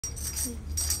3,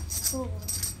 4,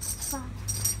 5,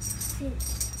 6,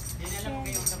 7,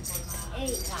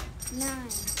 8, 9,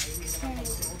 10,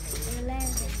 11,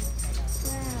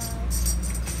 12,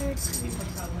 13,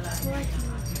 14,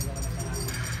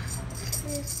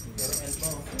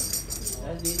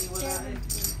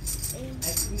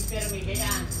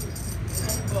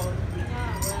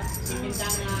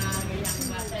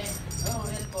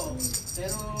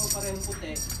 pero parehong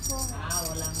puti.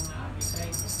 Walang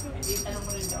bitray. Hindi tanong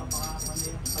mo rin daw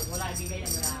pag wala ibigay na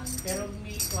wala. Pero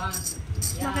may kuhan.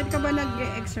 Bakit ka ba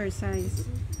nag-exercise?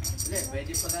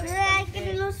 Pwede pa so I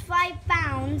can lose 5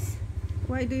 pounds.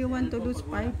 Why do you want to lose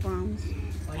 5 pounds?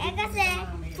 Kasi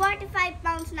 45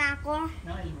 pounds na ako.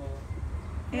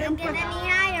 Ang Look at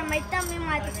any higher, my tummy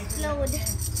might explode.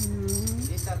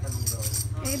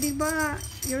 di ba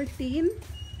you're thin?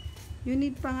 You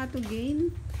need pa nga to gain.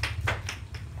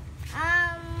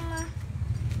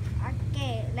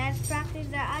 Okay, let's practice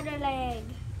the other leg.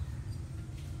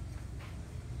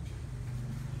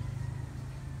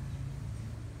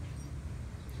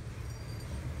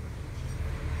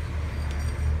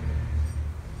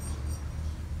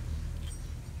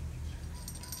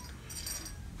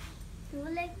 You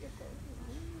like to go?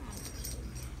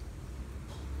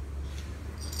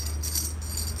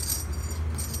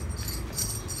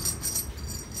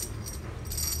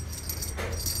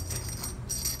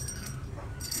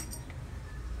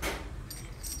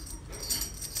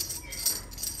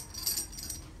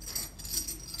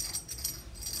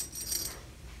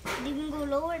 You can go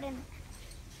lower than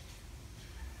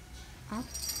Up,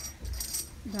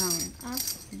 down, up,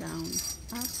 down,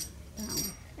 up, down.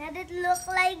 let it look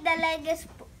like the leg is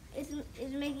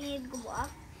making it go up.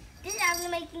 This is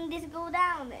actually making this go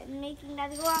down and making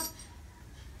that go up.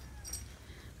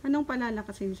 Anong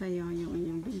palalakasin sa'yo yung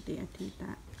inyong binti at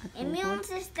hita? At Immune tuhod?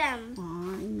 system.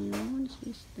 Immune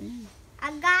system. A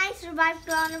guy survived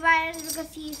coronavirus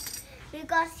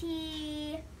because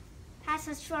he has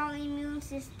a strong immune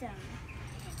system.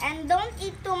 And don't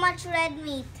eat too much red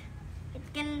meat. It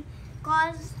can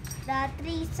cause the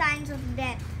 3 signs of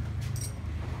death: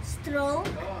 stroke,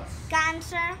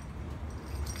 cancer,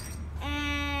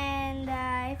 and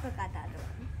I forgot the other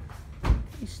one.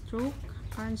 Stroke,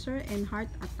 cancer, and heart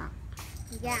attack.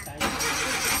 Yeah.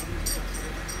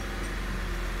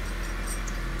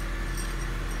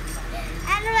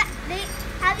 And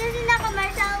have you seen the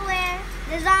commercial where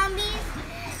the zombies,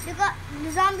 because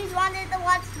the zombies wanted to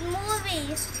watch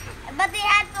movies, but they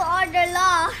had to order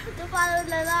law to follow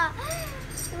the law.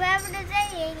 Remember the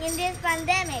saying in this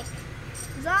pandemic,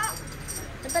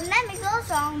 the pandemic so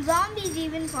strong, zombies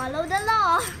even follow the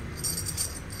law.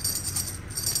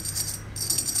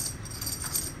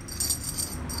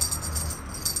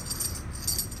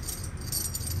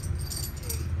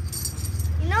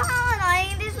 You know how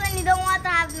annoying it is when you don't want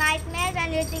to have nightmares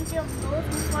and you're thinking of those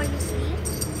before you sleep,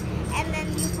 and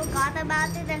then you forgot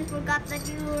about it and forgot that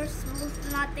you were supposed to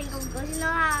not think of ghosts. You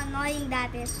know how annoying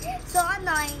that is. So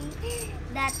annoying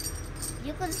that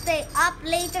you could stay up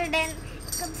later than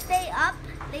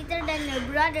your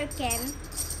brother can.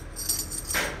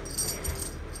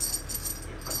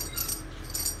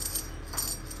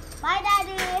 Bye,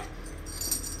 Daddy.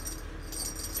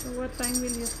 So what time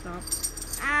will you stop?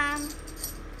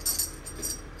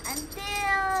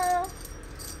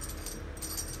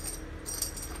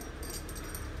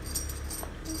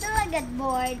 Until I get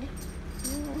bored.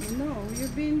 No,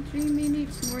 you've been 3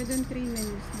 minutes, more than 3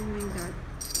 minutes doing that.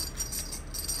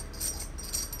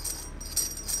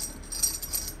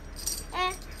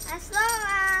 And as long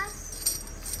as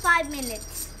 5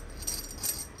 minutes.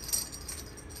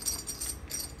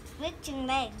 Switching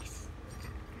legs.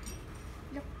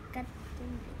 Look at the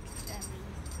legs.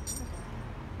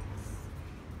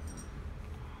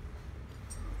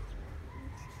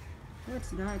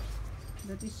 What's that?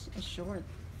 That is a short.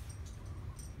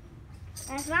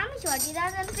 That's Mommy's short. It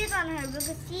doesn't fit on her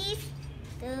because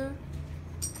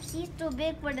she's too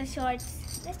big for the shorts.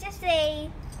 Let's just say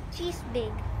she's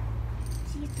big.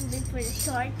 She's too big for the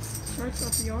shorts. Shorts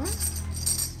of yours?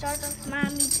 Short of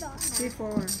Mommy's shorts.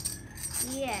 Before.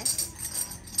 Yes.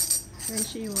 When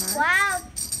she was? Wow.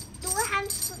 2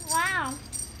 hands. Wow.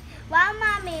 Wow,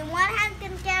 Mommy. 1 hand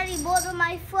can carry both of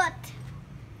my foot.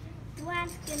 2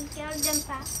 hands can carry them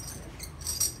fast.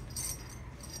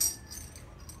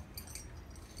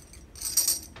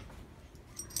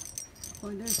 Oh,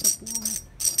 there's a pool.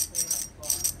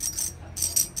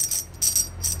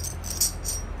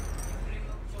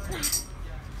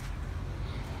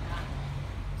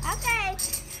 Okay.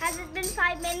 Has it been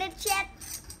 5 minutes yet?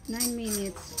 9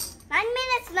 minutes. 9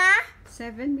 minutes na?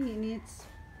 7 minutes.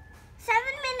 7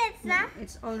 minutes na?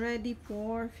 It's already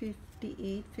 4:15.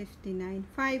 58, 59.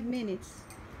 5 minutes.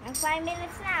 And 5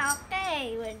 minutes now.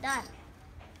 Okay, we're done.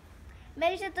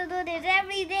 Make sure to do this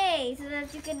every day so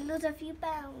that you can lose a few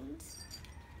pounds.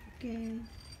 Okay.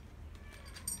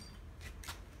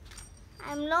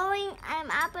 I'm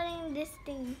appling this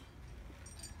thing.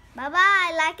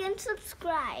 Bye-bye, like and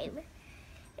subscribe.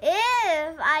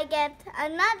 If I get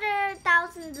another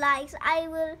 1,000 likes, I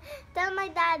will tell my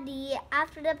daddy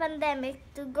after the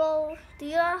pandemic to go to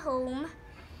your home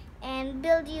and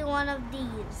build you one of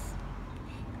these.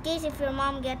 In case if your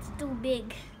mom gets too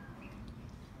big.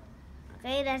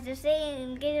 Okay, that's the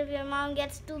saying, in case if your mom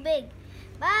gets too big.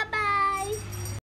 Bye-bye.